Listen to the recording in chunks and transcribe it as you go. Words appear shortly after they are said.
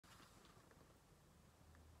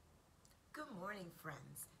Good morning,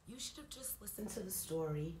 friends. You should have just listened to the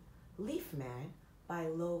story Leaf Man by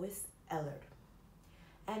Lois Ellard.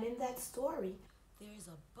 And in that story, there's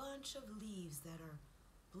a bunch of leaves that are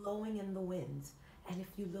blowing in the wind. And if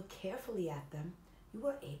you look carefully at them, you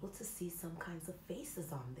are able to see some kinds of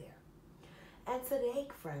faces on there. And today,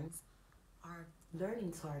 friends, our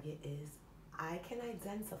learning target is I can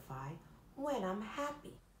identify when I'm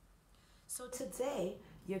happy. So today,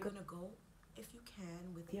 you're going to go, if you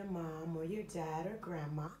can, with your mom or your dad or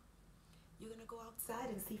grandma. You're going to go outside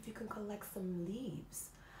and see if you can collect some leaves.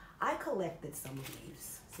 I collected some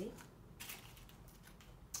leaves. See?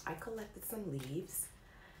 I collected some leaves.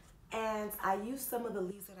 And I used some of the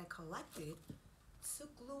leaves that I collected to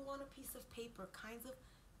glue on a piece of paper, kind of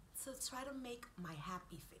to try to make my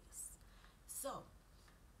happy face. So,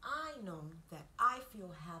 I know that I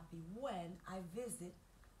feel happy when I visit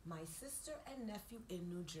my sister and nephew in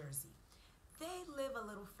New Jersey. They live a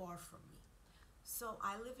little far from me. So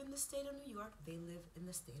I live in the state of New York, they live in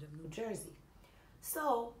the state of New Jersey.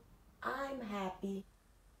 So I'm happy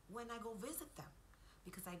when I go visit them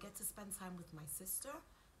because I get to spend time with my sister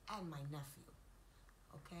and my nephew.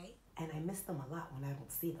 Okay? And I miss them a lot when I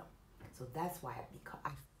don't see them. So that's why it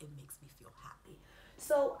makes me feel happy.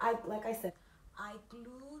 So like I said, I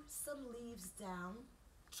glued some leaves down,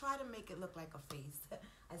 try to make it look like a face.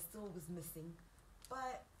 I still was missing,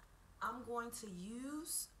 but I'm going to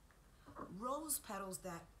use rose petals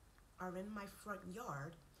that are in my front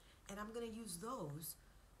yard, and I'm going to use those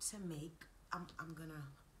to make, I'm going to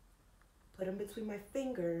put them between my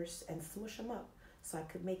fingers and smush them up so I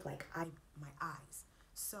could make like my eyes.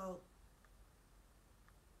 So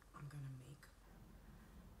I'm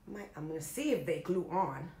going to see if they glue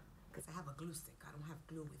on, because I have a glue stick. I don't have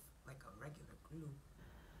glue with like a regular glue.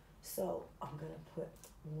 So I'm going to put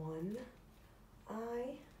one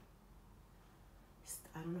eye.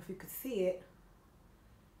 I don't know if you could see it.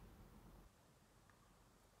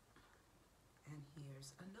 And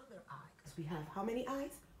here's another eye. Because we have how many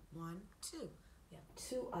eyes? 1, 2. We have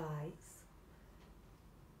 2 eyes.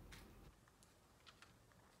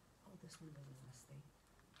 Oh, this one doesn't want to stay.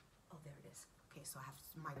 Oh, there it is. Okay, so I have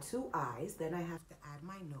my 2 eyes. Then I have to add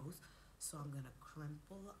my nose. So I'm going to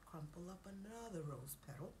crumple up another rose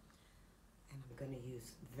petal. And I'm going to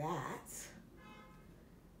use that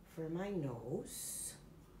for my nose.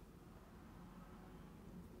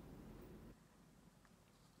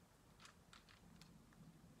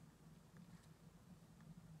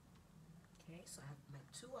 Okay, so I have my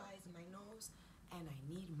 2 eyes and my nose, and I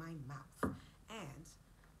need my mouth. And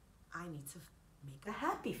I need to make a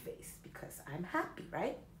happy face because I'm happy,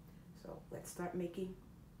 right? So let's start making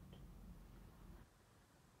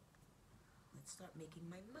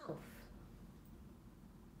my mouth.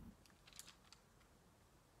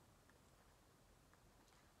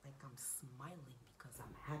 Like I'm smiling because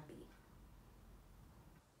I'm happy.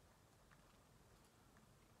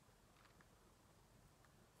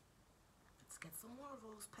 Let's get some more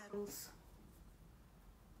rose petals.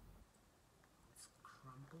 Let's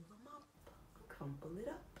crumple them up. Crumple it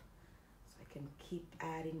up. So I can keep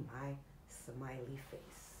adding my smiley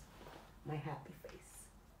face. My happy face.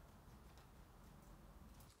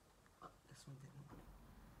 Oh, this one didn't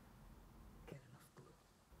get enough glue.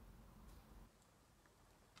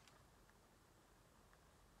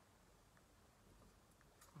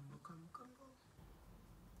 Crumble, crumble, crumble.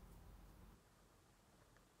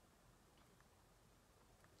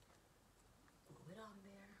 Glue it on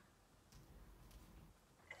there.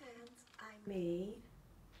 And I made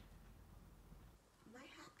my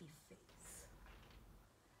happy face.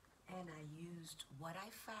 And I used what I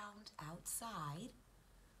found outside.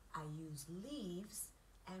 I used leaves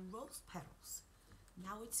and rose petals.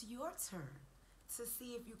 Now it's your turn to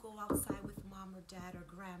see if you go outside with mom or dad or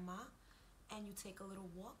grandma and you take a little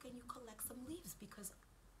walk and you collect some leaves because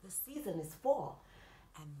the season is fall.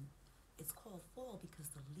 And it's called fall because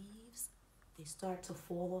the leaves, they start to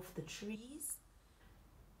fall off the trees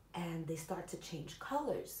and they start to change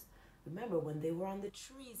colors. Remember, when they were on the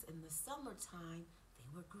trees in the summertime, they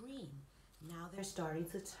were green. Now they're starting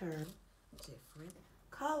to turn different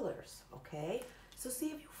colors, okay? So see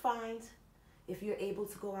if you find, if you're able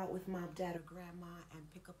to go out with mom, dad, or grandma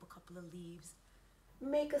and pick up a couple of leaves,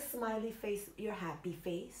 make a smiley face, your happy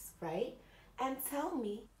face, right? And tell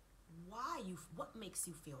me what makes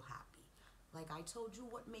you feel happy. Like I told you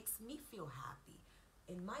what makes me feel happy.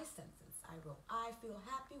 In my sentence, I wrote, I feel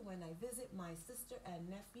happy when I visit my sister and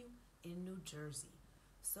nephew in New Jersey.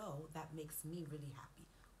 So that makes me really happy.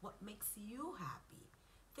 What makes you happy?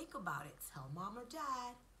 Think about it. Tell mom or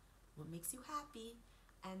dad what makes you happy.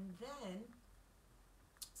 And then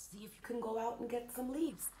see if you can go out and get some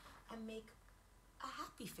leaves and make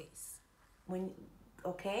happy face.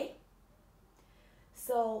 Okay?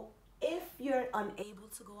 So if you're unable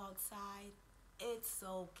to go outside, it's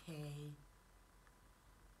okay.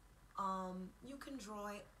 You can draw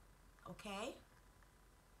it, okay?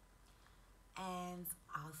 And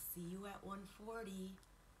I'll see you at 1:40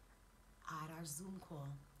 at our Zoom call.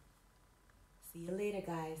 See you later,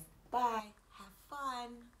 guys. Bye. Have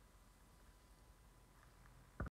fun.